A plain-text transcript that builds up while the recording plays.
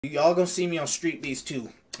Y'all gonna see me on Street Beefs too.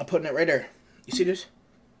 I'm putting it right there. You see this?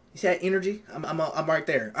 You see that energy? I'm right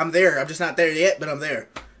there. I'm there. I'm just not there yet, but I'm there.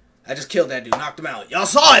 I just killed that dude, knocked him out. Y'all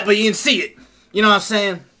saw it, but you didn't see it. You know what I'm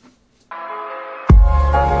saying?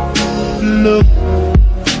 Look.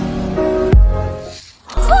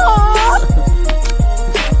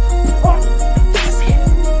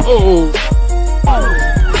 Oh.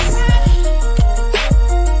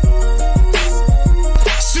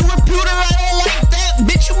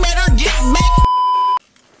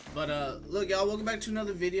 Look, y'all, welcome back to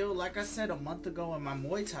another video. Like I said a month ago in my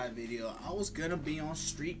Muay Thai video, I was gonna be on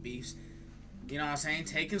Street Beefs, you know what I'm saying,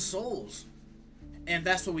 taking souls. And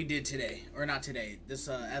that's what we did today. Or not today. This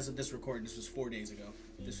as of this recording, this was 4 days ago.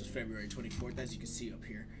 This was February 24th, as you can see up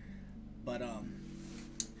here. But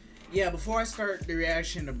yeah, before I start the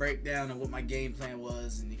reaction, the breakdown of what my game plan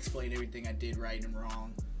was and explain everything I did right and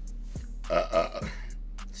wrong.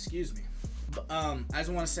 Excuse me. I just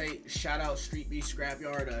want to say, shout out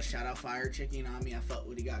StreetbeefsScrapyard, shout out Fire Chicken on me. I felt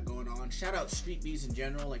what he got going on. Shout out Street Beefs in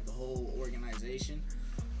general, like the whole organization.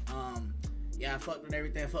 Yeah, I fucked with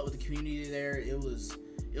everything. I fucked with the community there. It was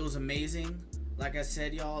amazing. Like I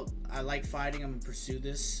said, y'all, I like fighting. I'm gonna pursue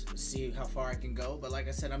this, see how far I can go. But like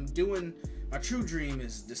I said, my true dream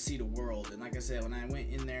is to see the world. And like I said, when I went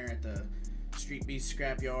in there at the Street Beefs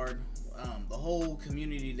Scrapyard, the whole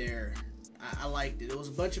community there, I liked it. It was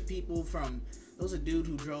a bunch of people from, there was a dude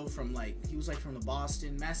who drove from he was from the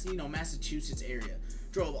Boston, Massachusetts area.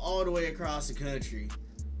 Drove all the way across the country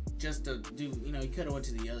just to do, he could have went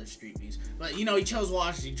to the other Street Beefs. But, he chose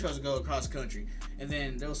Washington, he chose to go across the country. And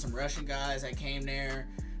then there was some Russian guys that came there.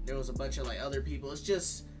 There was a bunch of, other people. It's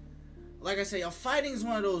just, like I say, y'all, fighting is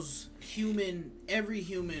one of those every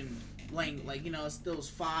human language, it's those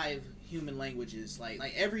 5 human languages. Like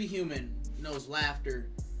every human knows laughter.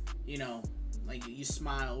 You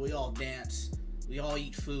smile, we all dance, we all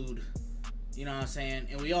eat food, you know what I'm saying,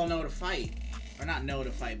 and we all know to fight, or not know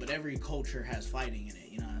to fight, but every culture has fighting in it,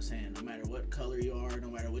 you know what I'm saying, no matter what color you are, no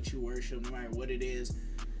matter what you worship, no matter what it is,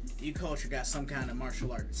 your culture got some kind of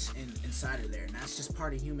martial arts inside of there, and that's just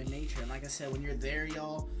part of human nature. And like I said, when you're there,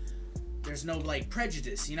 y'all, there's no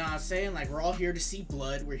prejudice, you know what I'm saying, we're all here to see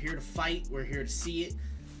blood, we're here to fight, we're here to see it,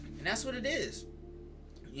 and that's what it is,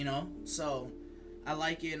 so I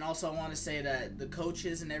like it. And also I want to say that the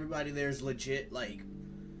coaches and everybody there is legit.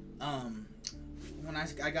 When I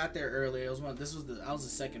got there early, I was the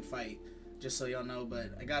second fight, just so y'all know,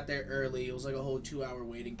 but I got there early. It was like a whole 2-hour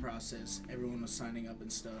waiting process. Everyone was signing up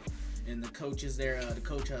and stuff, and the coaches there, the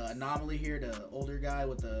coach Anomaly here, the older guy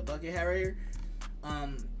with the bucket hat right here,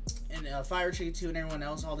 and Fire Chicken too, and everyone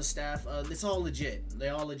else, all the staff, it's all legit. They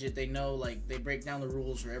all legit. They know, they break down the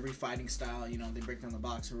rules for every fighting style. They break down the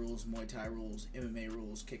boxing rules, Muay Thai rules, MMA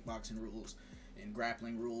rules, kickboxing rules, and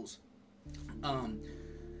grappling rules.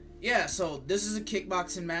 Yeah, so this is a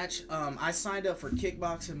kickboxing match. I signed up for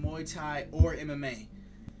kickboxing, Muay Thai, or MMA.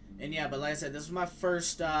 And yeah, but like I said, this is my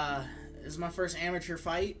first amateur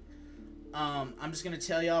fight. I'm just gonna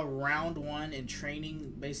tell y'all round 1 in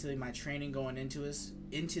training, basically my training going into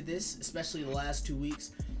this, especially the last 2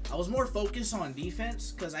 weeks. I was more focused on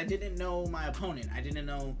defense because I didn't know my opponent. I didn't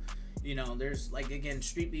know, there's again,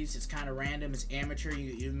 Street Beefs, it's kind of random, it's amateur.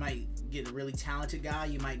 You might get a really talented guy,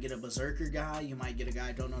 you might get a berserker guy, you might get a guy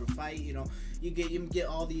who don't know to fight. You get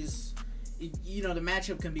all these. The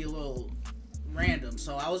matchup can be a little random.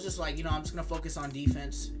 So I was just I'm just gonna focus on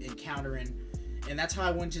defense and countering. And that's how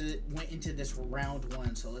I went into this round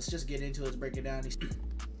 1. So let's just get into it. Let's break it down.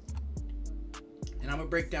 And I'm going to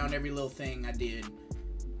break down every little thing I did.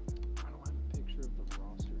 I don't have a picture of the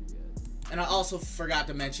roster yet. And I also forgot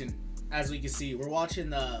to mention, as we can see, we're watching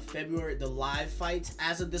the live fights.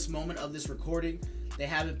 As of this moment of this recording, they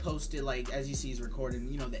haven't posted, as you see is recording,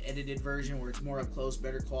 the edited version where it's more up close,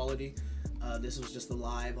 better quality. This was just the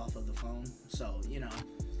live off of the phone. So,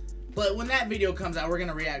 But when that video comes out, we're going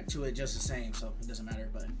to react to it just the same, so it doesn't matter,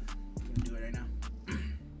 but we're going to do it right now.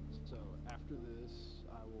 So after this,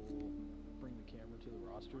 I will bring the camera to the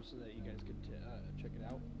roster so that you guys can check it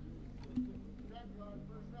out.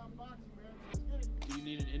 Do you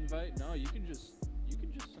need an invite? No, you can just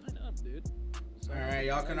sign up, dude. Alright,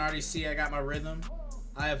 y'all can already see I got my rhythm.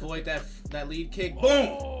 I avoid that lead kick.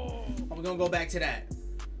 Boom! I'm going to go back to that.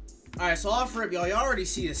 Alright, so off rip, y'all already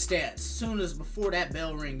see the stance. As soon as before that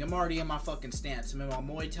bell ring, I'm already in my fucking stance. I'm in my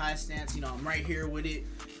Muay Thai stance, I'm right here with it.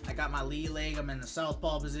 I got my lead leg, I'm in the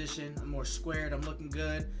southpaw position. I'm more squared, I'm looking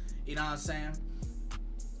good. You know what I'm saying?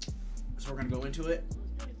 So we're gonna go into it.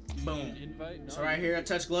 Boom. So right here, I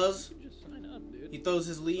touch gloves. Just sign up, dude. He throws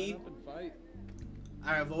his lead. Sign up and fight.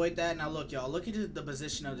 I avoid that. Now look, y'all, look at the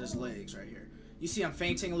position of his legs right here. You see I'm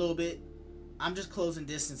feinting a little bit. I'm just closing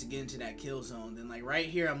distance to get into that kill zone. Then like right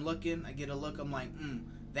here, I'm looking. I get a look. I'm like,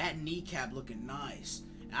 that kneecap looking nice.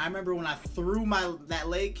 And I remember when I threw that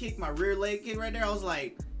leg kick, my rear leg kick right there. I was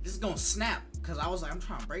like, this is gonna snap, cause I was like, I'm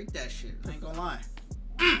trying to break that shit. I ain't gonna lie.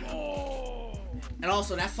 And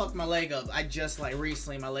also that fucked my leg up. I just like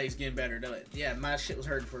recently my leg's getting better. Yeah, my shit was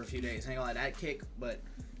hurting for a few days. I ain't gonna lie, that kick, but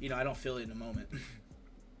you know I don't feel it in the moment.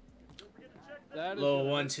 Little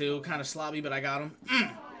 1-2, kind of sloppy, but I got him.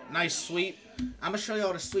 Nice sweep. I'm gonna show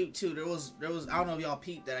y'all the sweep too. There was I don't know if y'all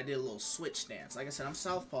peeped that I did a little switch stance. Like I said, I'm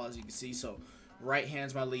southpaw as you can see, so right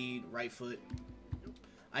hand's my lead, right foot.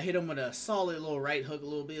 I hit him with a solid little right hook a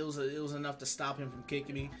little bit. It was enough to stop him from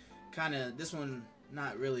kicking me. Kind of this one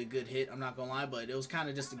not really a good hit. I'm not gonna lie, but it was kind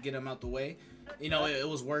of just to get him out the way. You know, it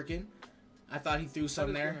was working. I thought he threw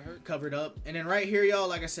something there, covered up, and then right here, y'all.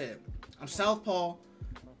 Like I said, I'm southpaw.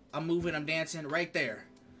 I'm moving. I'm dancing right there.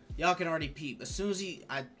 Y'all can already peep. As soon as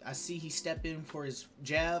I see he step in for his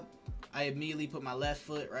jab, I immediately put my left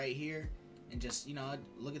foot right here and just, you know,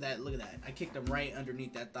 look at that. Look at that. I kicked him right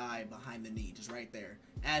underneath that thigh behind the knee, just right there,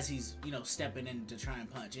 as he's, you know, stepping in to try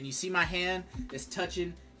and punch. And you see my hand is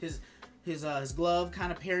touching his glove,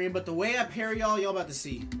 kind of parrying. But the way I parry y'all about to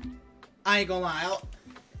see. I ain't gonna lie.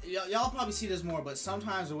 Y'all probably see this more, but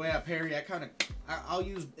sometimes the way I parry,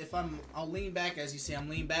 I'll lean back, as you see, I'm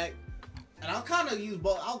lean back. And I'll kind of use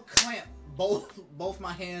I'll clamp both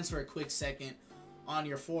my hands for a quick second on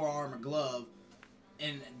your forearm or glove,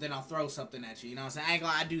 and then I'll throw something at you. You know what I'm saying? I ain't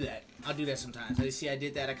gonna lie, I do that. I'll do that sometimes. As you see, I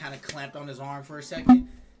did that. I kind of clamped on his arm for a second,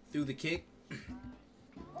 threw the kick,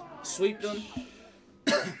 sweeped him.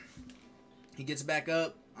 He gets back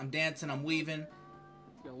up. I'm dancing. I'm weaving.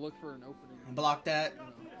 Gotta look for an opening. Block that.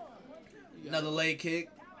 Another leg kick.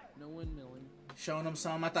 No windmilling. Showing him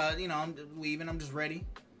some. I thought, you know, I'm weaving. I'm just ready.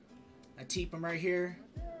 I teep him right here.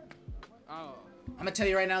 Oh. I'm gonna tell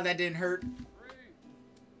you right now, that didn't hurt.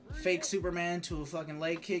 Fake Superman to a fucking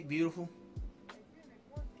leg kick. Beautiful.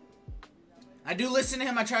 I do listen to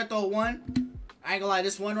him. I try to throw one. I ain't gonna lie,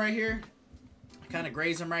 this one right here, I kind of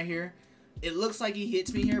graze him right here. It looks like he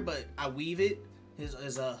hits me here, but I weave it.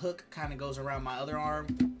 His hook kind of goes around my other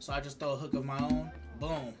arm, so I just throw a hook of my own.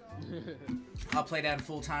 Boom. I'll play that in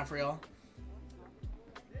full time for y'all.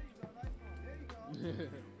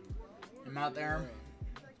 I'm out there.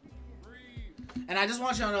 And I just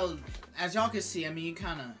want y'all to know, as y'all can see, I mean,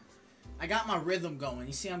 I got my rhythm going.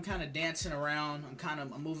 You see, I'm kind of dancing around.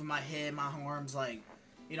 I'm moving my head, my arms, like,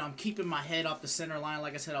 you know, I'm keeping my head off the center line.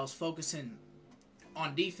 Like I said, I was focusing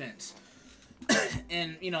on defense.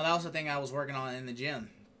 And, you know, that was the thing I was working on in the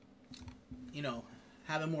gym. You know,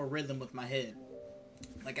 having more rhythm with my head.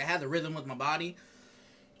 Like, I had the rhythm with my body.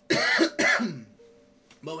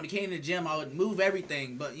 But when it came to the gym, I would move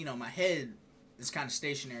everything. But, you know, my head is kind of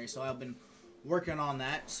stationary. So I've been working on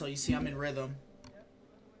that. So you see, I'm in rhythm.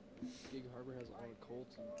 Gig Harbor has a lot of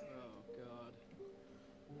Colts. And, oh, God.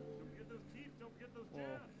 Don't forget those teeth. Don't forget those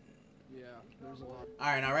jabs. Yeah, there's a lot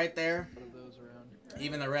Alright, now right there. of those around.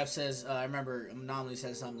 Even the ref says, I remember Anomaly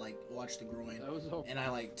says something like, watch the groin. And I,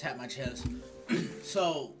 like, tap my chest.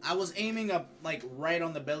 So, I was aiming up, like, right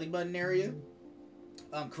on the belly button area.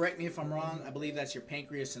 Correct me if I'm wrong. I believe that's your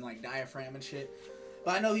pancreas and, like, diaphragm and shit.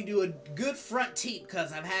 But I know he do a good front teep,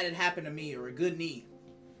 because I've had it happen to me, or a good knee.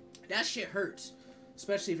 That shit hurts.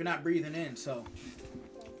 Especially if you're not breathing in. So,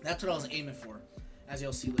 that's what I was aiming for. As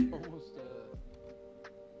you'll see later. Almost,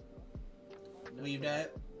 Weave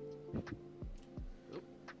that.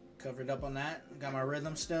 Covered up on that. Got my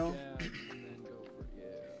rhythm still. Yeah, and then go for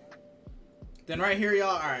yeah. Then right here,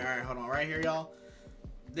 y'all. Alright, hold on. Right here, y'all.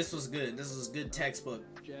 This was good. This was good textbook.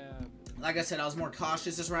 Jab. Like I said, I was more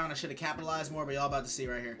cautious this round. I should have capitalized more, but y'all about to see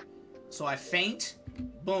right here. So I feint.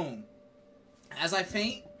 Boom. As I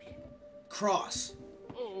feint, cross.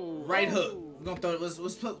 Oh, Right hook. We're gonna throw it.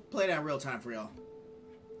 Let's play that in real time for y'all.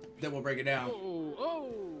 Then we'll break it down. Oh.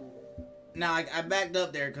 Now, I backed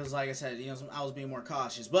up there because, like I said, you know, I was being more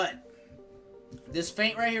cautious. But this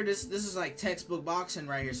feint right here, this is like textbook boxing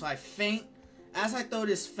right here. So I feint. As I throw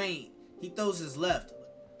this feint, he throws his left.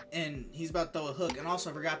 And he's about to throw a hook. And also,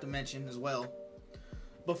 I forgot to mention as well,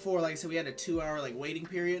 before, like I said, we had a 2-hour, like, waiting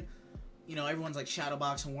period. You know, everyone's, like, shadow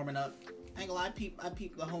boxing, warming up. I ain't gonna lie, I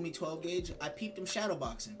peeped the homie 12 gauge. I peeped him shadow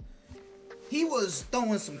boxing. He was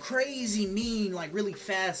throwing some crazy mean, like, really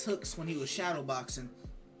fast hooks when he was shadow boxing.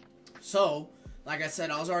 So, like I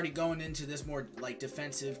said, I was already going into this more, like,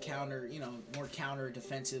 defensive counter, you know, more counter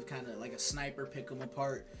defensive, kind of like a sniper, pick them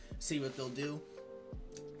apart, see what they'll do.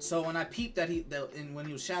 So when I peeped that when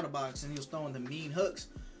he was shadow boxing, he was throwing the mean hooks,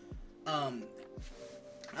 I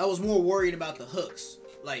was more worried about the hooks.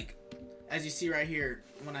 Like, as you see right here,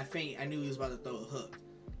 when I feint, I knew he was about to throw a hook.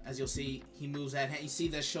 as you'll see, he moves that hand. You see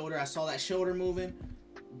that shoulder? I saw that shoulder moving.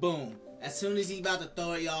 Boom. As soon as he about to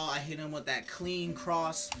throw it, y'all, I hit him with that clean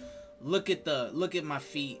cross. Look at my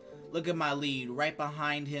feet. Look at my lead right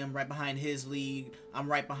behind him, right behind his lead. I'm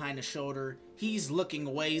right behind the shoulder. He's looking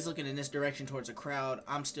away. He's looking in this direction towards the crowd.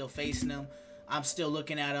 I'm still facing him. I'm still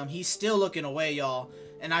looking at him. He's still looking away, y'all.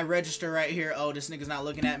 And I register right here. Oh, this nigga's not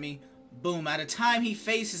looking at me. Boom. At the time he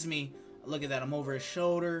faces me, look at that. I'm over his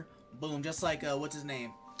shoulder. Boom. Just like, what's his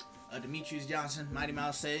name? Demetrius Johnson, Mighty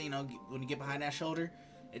Mouse said, you know, when you get behind that shoulder,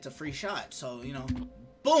 it's a free shot. So, you know,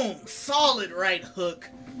 boom. Solid right hook.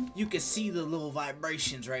 You can see the little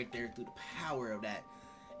vibrations right there through the power of that.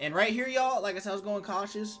 And right here, y'all, like I said, I was going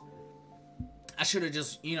cautious. I should have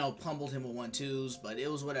just, you know, pummeled him with 1-2s, but it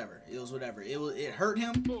was whatever. It was whatever. It hurt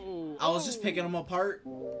him. I was just picking him apart.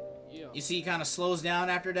 Yeah. You see he kind of slows down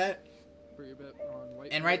after that.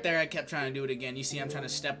 And right there, I kept trying to do it again. You see I'm trying to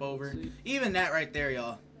step over. Even that right there,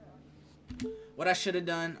 y'all. What I should have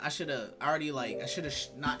done, I should have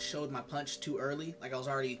not showed my punch too early. Like I was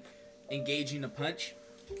already engaging the punch.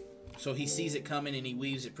 So he sees it coming and he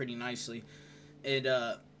weaves it pretty nicely. And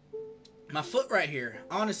my foot right here,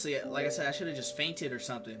 honestly, like I said, I should have just feinted or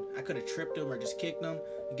something. I could have tripped him or just kicked him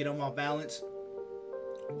and get him off balance.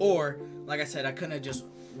 Or, like I said, I couldn't have just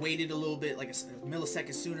waited a little bit, like a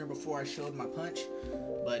millisecond sooner before I showed my punch.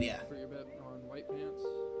 But yeah. For your bet on white pants.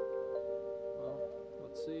 Well,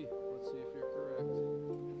 let's see. Let's see if you're correct.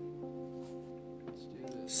 Let's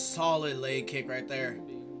do this. Solid leg kick right there.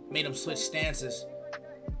 Made him switch stances.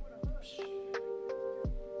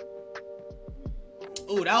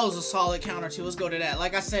 Ooh, that was a solid counter too. Let's go to that.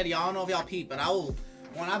 Like I said, y'all, I don't know if y'all peep, but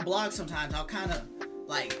when I block sometimes, I'll kind of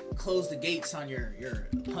like close the gates on your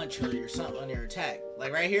punch or your something on your attack.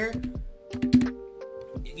 Like right here,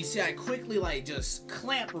 you see I quickly like just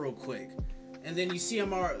clamp real quick, and then you see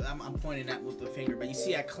I'm pointing that with the finger, but you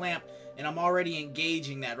see I clamp and I'm already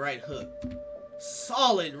engaging that right hook.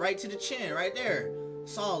 Solid right to the chin, right there.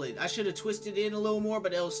 Solid. I should have twisted it in a little more,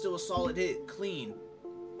 but it was still a solid hit. Clean.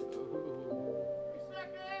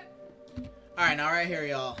 Alright, now right here,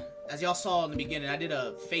 y'all. As y'all saw in the beginning, I did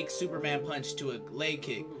a fake Superman punch to a leg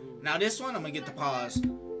kick. Now this one, I'm going to get the pause.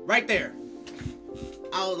 Right there.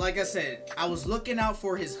 Like I said, I was looking out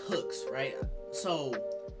for his hooks, right? So,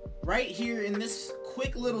 right here in this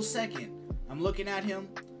quick little second, I'm looking at him.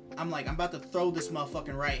 I'm like, I'm about to throw this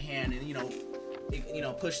motherfucking right hand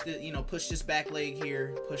and, push this back leg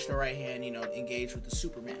here, push the right hand, engage with the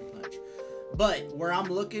Superman punch. But where I'm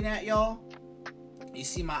looking at, y'all, you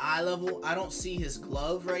see my eye level? I don't see his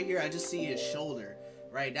glove right here. I just see his shoulder,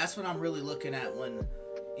 right? That's what I'm really looking at when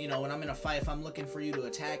I'm in a fight. If I'm looking for you to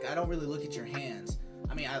attack, I don't really look at your hands.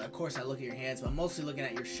 I mean, of course I look at your hands, but I'm mostly looking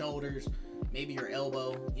at your shoulders, maybe your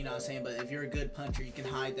elbow, you know what I'm saying? But if you're a good puncher, you can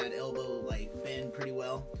hide that elbow, like, bend pretty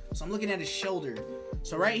well. So I'm looking at his shoulder.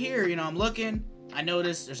 So right here, I'm looking. I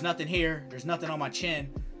notice there's nothing here. There's nothing on my chin,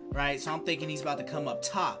 right? So I'm thinking he's about to come up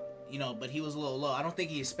top, but he was a little low. I don't think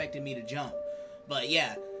he expected me to jump. But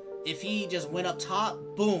yeah, if he just went up top,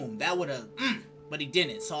 boom, that would have, but he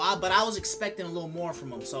didn't. But I was expecting a little more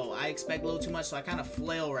from him. So I expect a little too much. So I kind of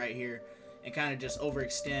flail right here and kind of just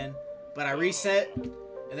overextend. But I reset.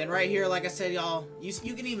 And then right here, like I said, y'all,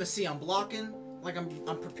 you can even see I'm blocking. Like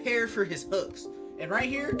I'm prepared for his hooks. And right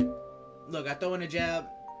here, look, I throw in a jab.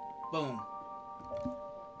 Boom.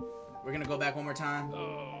 We're going to go back one more time.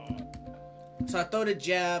 So I throw the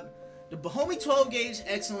jab. The homie 12 gauge,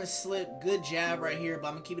 excellent slip, good jab right here, but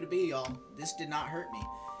I'm gonna keep it a B, y'all. This did not hurt me.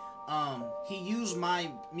 He used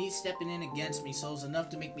me stepping in against me, so it was enough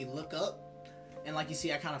to make me look up. And like you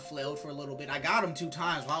see, I kind of flailed for a little bit. I got him 2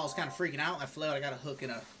 times while I was kind of freaking out. I flailed. I got a hook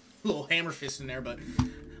and a little hammer fist in there, but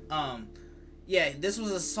yeah, this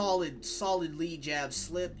was a solid lead jab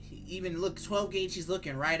slip. Even look, 12 gauge, he's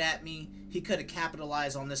looking right at me. He could have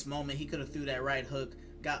capitalized on this moment. He could have threw that right hook,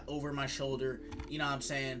 got over my shoulder. You know what I'm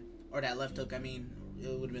saying? Or that left hook, I mean, it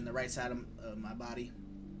would have been the right side of my body.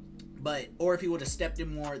 Or if he would have stepped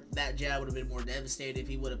in more, that jab would have been more devastated. If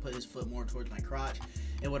he would have put his foot more towards my crotch,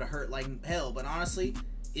 it would have hurt like hell. But honestly,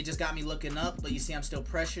 it just got me looking up. But you see I'm still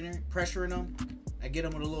pressuring him. I get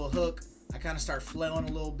him with a little hook. I kind of start flailing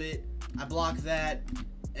a little bit. I block that.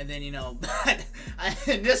 And then,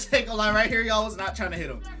 in this angle line right here, y'all, was not trying to hit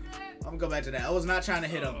him. I'm going to go back to that. I was not trying to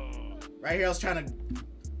hit him. Right here, I was trying to...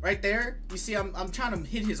 Right there, you see I'm trying to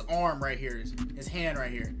hit his arm right here, his hand right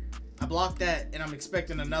here. I blocked that, and I'm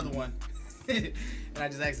expecting another one. And I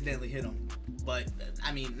just accidentally hit him. But,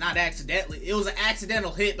 I mean, not accidentally. It was an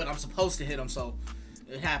accidental hit, but I'm supposed to hit him, so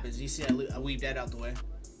it happens. You see I weaved that out the way.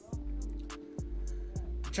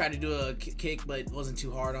 Tried to do a kick, but it wasn't too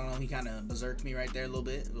hard on him. He kind of berserked me right there a little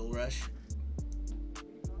bit, a little rush.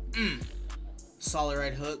 Solid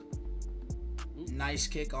right hook. Nice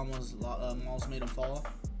kick, almost made him fall.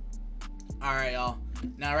 Alright, y'all.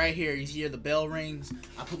 Now right here, you hear the bell rings.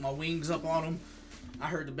 I put my wings up on him. I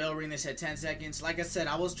heard the bell ring. They said 10 seconds. Like I said,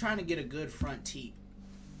 I was trying to get a good front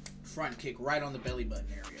kick right on the belly button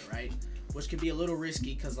area, right? Which can be a little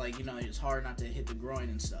risky because, like, you know, it's hard not to hit the groin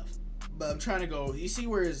and stuff. But I'm trying to go, you see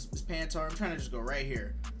where his pants are? I'm trying to just go right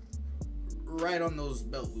here. Right on those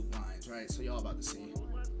belt loop lines, right? So y'all about to see.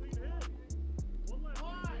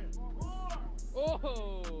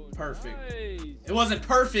 Oh, perfect. Nice. It wasn't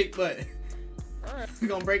perfect, but Alright. we're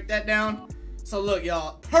gonna break that down. So look,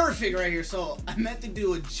 y'all, perfect right here. So I meant to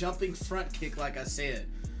do a jumping front kick like I said.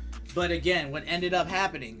 But again, what ended up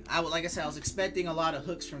happening, like I said, I was expecting a lot of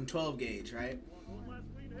hooks from 12 gauge, right?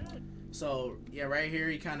 So yeah, right here,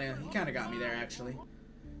 he kind of got me there actually.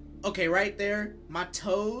 Okay, right there, my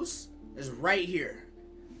toes is right here.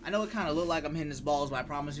 I know it kind of looked like I'm hitting his balls, but I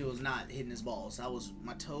promise you it was not hitting his balls.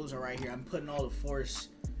 My toes are right here. I'm putting all the force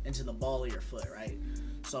into the ball of your foot, right?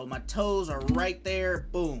 So my toes are right there.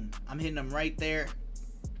 Boom. I'm hitting them right there.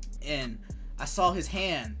 And I saw his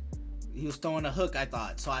hand. He was throwing a hook, I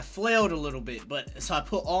thought. So I flailed a little bit. So I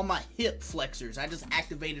put all my hip flexors. I just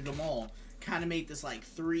activated them all. Kind of made this like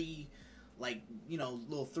three, like, you know,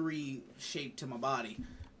 little three shape to my body.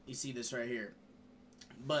 You see this right here.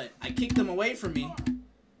 But I kicked them away from me.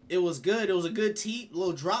 It was good. It was a good teep.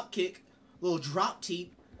 Little drop kick. Little drop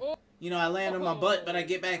teep. You know, I land on my butt, but I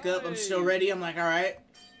get back up. I'm still ready. I'm like, all right.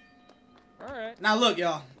 All right. Now look,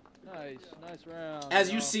 y'all. Nice round.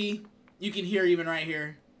 As you see, you can hear even right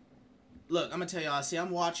here. Look, I'm gonna tell y'all. See, I'm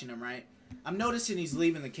watching him, right? I'm noticing he's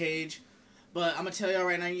leaving the cage, but I'm gonna tell y'all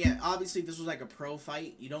right now. Yeah, obviously this was like a pro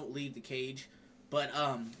fight. You don't leave the cage, but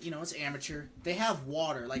you know, it's amateur. They have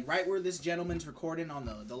water, like right where this gentleman's recording on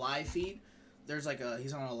the live feed. There's like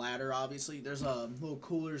he's on a ladder, obviously. There's little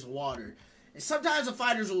coolers of water. And sometimes the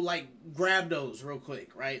fighters will, like, grab those real quick,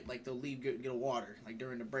 right? Like, they'll leave, get a water, like,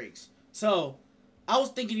 during the breaks. So, I was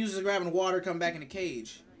thinking he was just grabbing water, come back in the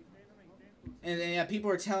cage. And then, yeah, people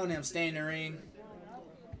were telling him, stay in the ring.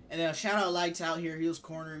 And then, shout out Lights out here. He was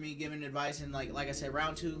cornering me, giving advice. And, like I said,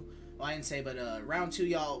 round two. Well, I didn't say, but round two,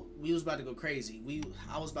 y'all, we was about to go crazy.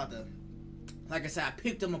 I was about to, like I said, I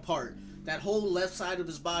picked him apart. That whole left side of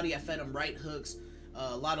his body, I fed him right hooks.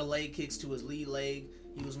 A lot of leg kicks to his lead leg.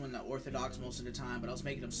 He was winning the orthodox most of the time, but I was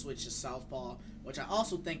making him switch to southpaw, which I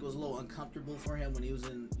also think was a little uncomfortable for him when he was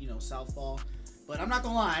in, you know, southpaw. But I'm not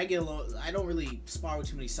gonna lie, I don't really spar with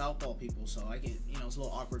too many southpaw people, so I get, you know, it's a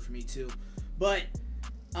little awkward for me too. But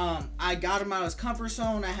I got him out of his comfort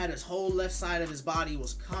zone. I had his whole left side of his body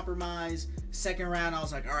was compromised. Second round, I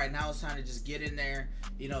was like, all right, now it's time to just get in there,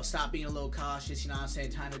 you know, stop being a little cautious, you know what I'm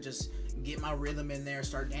saying, time to just get my rhythm in there,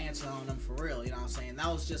 start dancing on them for real, you know what I'm saying. That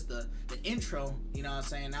was just the intro, you know what I'm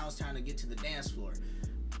saying. Now it's time to get to the dance floor.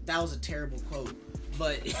 That was a terrible quote,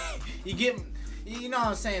 but you know what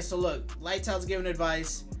I'm saying. So look, Lights Out's giving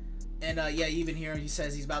advice, and yeah, even here he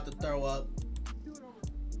says he's about to throw up,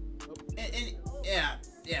 and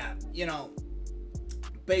yeah, you know,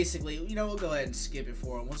 basically, you know, we'll go ahead and skip it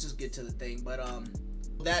for him. Let's just get to the thing. But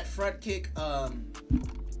that front kick, yeah,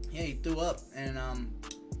 he threw up, and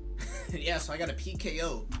yeah, so I got a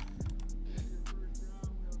PKO.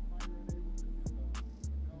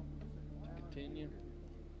 Continue.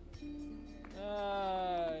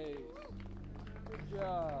 Nice. Good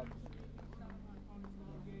job.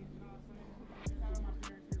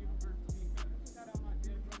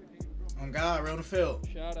 On God, real to field.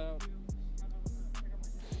 Shout out.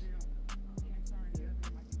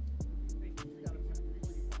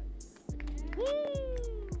 Woo!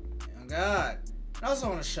 On God. I also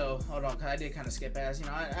want to show, hold on, cause I did kind of skip past. You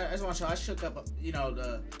know, I just want to show. I shook up. You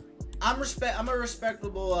know, I'm a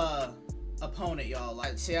respectable opponent, y'all.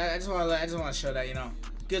 Like, see, I just want to show that, you know,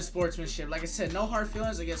 good sportsmanship. Like I said, no hard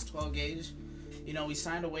feelings against 12 gauge. You know, we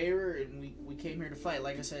signed a waiver and we came here to fight.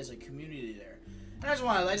 Like I said, it's a community there. And I just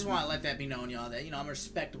want to let that be known, y'all, that, you know, I'm a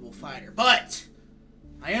respectable fighter. But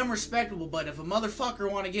I am respectable. But if a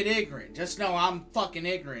motherfucker want to get ignorant, just know I'm fucking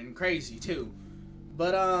ignorant and crazy too.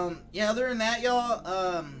 But yeah, other than that,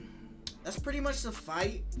 y'all, that's pretty much the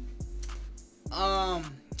fight.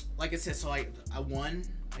 Like I said, so I won.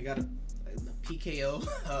 I got a PKO,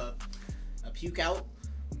 a puke out.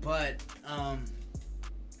 But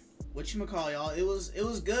whatchamacall, y'all, it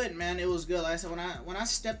was good, man. It was good. Like I said, when I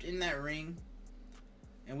stepped in that ring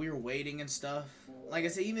and we were waiting and stuff, like I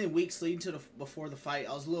said, even weeks leading to before the fight,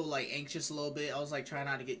 I was a little like anxious a little bit. I was like trying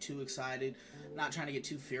not to get too excited, not trying to get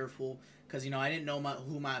too fearful, because, you know, I didn't know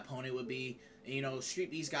who my opponent would be. And, you know,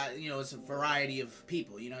 Street Beef's got, you know, it's a variety of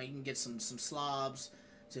people. You know, you can get some slobs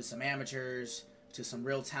to some amateurs. to some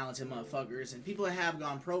real talented motherfuckers and people that have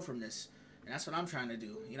gone pro from this. And that's what I'm trying to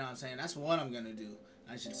do. You know what I'm saying? That's what I'm gonna do,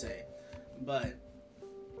 I should say. But,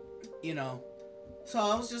 you know, so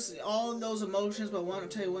I was just all those emotions. But I want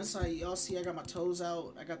to tell you, once y'all see I got my toes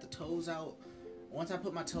out, I got the toes out. Once I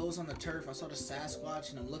put my toes on the turf, I saw the Sasquatch,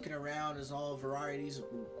 and I'm looking around. There's all varieties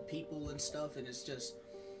of people and stuff, and it's just,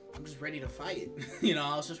 I'm just ready to fight. You know,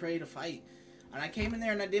 I was just ready to fight. And I came in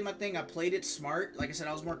there and I did my thing. I played it smart. Like I said,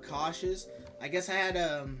 I was more cautious. I guess I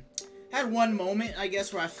had one moment, I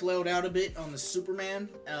guess, where I flailed out a bit on the Superman.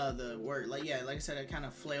 Like I said, I kind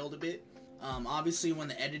of flailed a bit. Obviously, when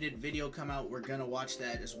the edited video come out, we're gonna watch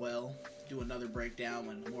that as well. Do another breakdown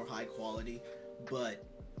and more high quality. But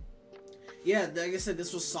yeah, like I said,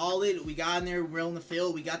 this was solid. We got in there, we're in the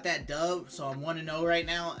field, we got that dub. So I'm 1-0 right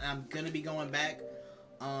now, and I'm gonna be going back.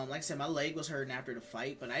 Like I said, my leg was hurting after the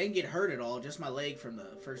fight, but I didn't get hurt at all. Just my leg from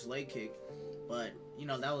the first leg kick. But you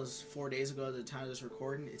know, that was 4 days ago at the time of this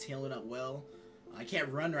recording. It's healing up well. I can't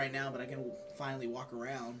run right now, but I can finally walk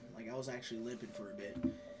around. Like, I was actually limping for a bit.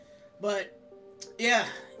 But yeah,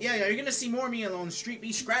 you're gonna see more of me on the Street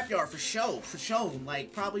Beef Scrapyard for sure.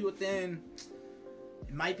 Like, probably within,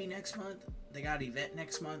 it might be next month. They got an event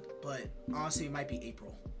next month, but honestly, it might be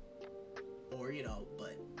April. Or, you know,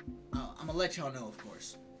 but I'm gonna let y'all know, of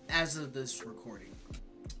course, as of this recording.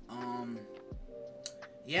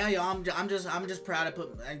 Yeah, y'all, I'm just proud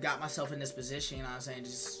I got myself in this position. You know what I'm saying?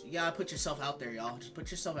 Just, you gotta put yourself out there, y'all. Just put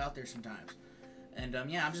yourself out there sometimes. And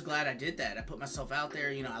yeah, I'm just glad I did that. I put myself out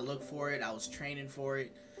there. You know, I looked for it. I was training for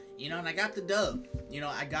it. You know, and I got the dub. You know,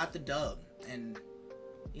 I got the dub, and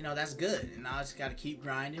you know, that's good. And now I just gotta keep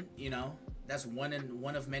grinding. You know, that's one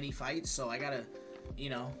of many fights. So I gotta, you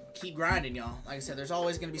know, keep grinding, y'all. Like I said, there's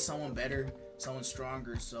always gonna be someone better, someone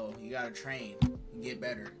stronger. So you gotta train and get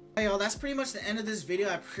better. Hey y'all, that's pretty much the end of this video.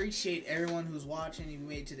 I appreciate everyone who's watching. If you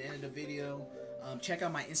made it to the end of the video, check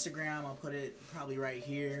out my Instagram. I'll put it probably right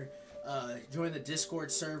here. Join the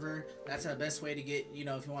Discord server. That's the best way to get, you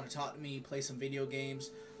know, if you want to talk to me, play some video games.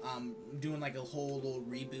 I'm doing like a whole little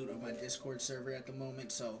reboot of my Discord server at the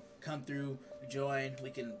moment, so come through, join. We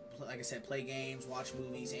can, like I said, play games, watch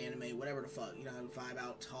movies, anime, whatever the fuck, you know, vibe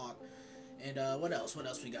out, talk. And what else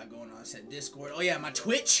we got going on? I said Discord. Oh yeah, my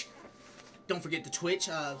Twitch. Don't forget the Twitch.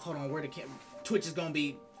 Hold on, where the Twitch is gonna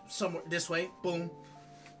be somewhere this way. Boom.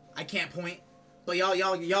 I can't point, but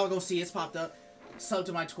y'all go see it's popped up. Sub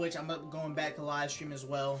to my Twitch. I'm going back to live stream as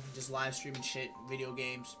well. Just live streaming shit, video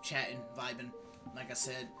games, chatting, vibing. Like I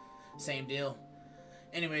said, same deal.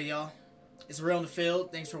 Anyway, y'all, it's real in the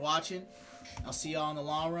field. Thanks for watching. I'll see y'all in the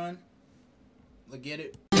long run. Look, get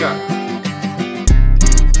it.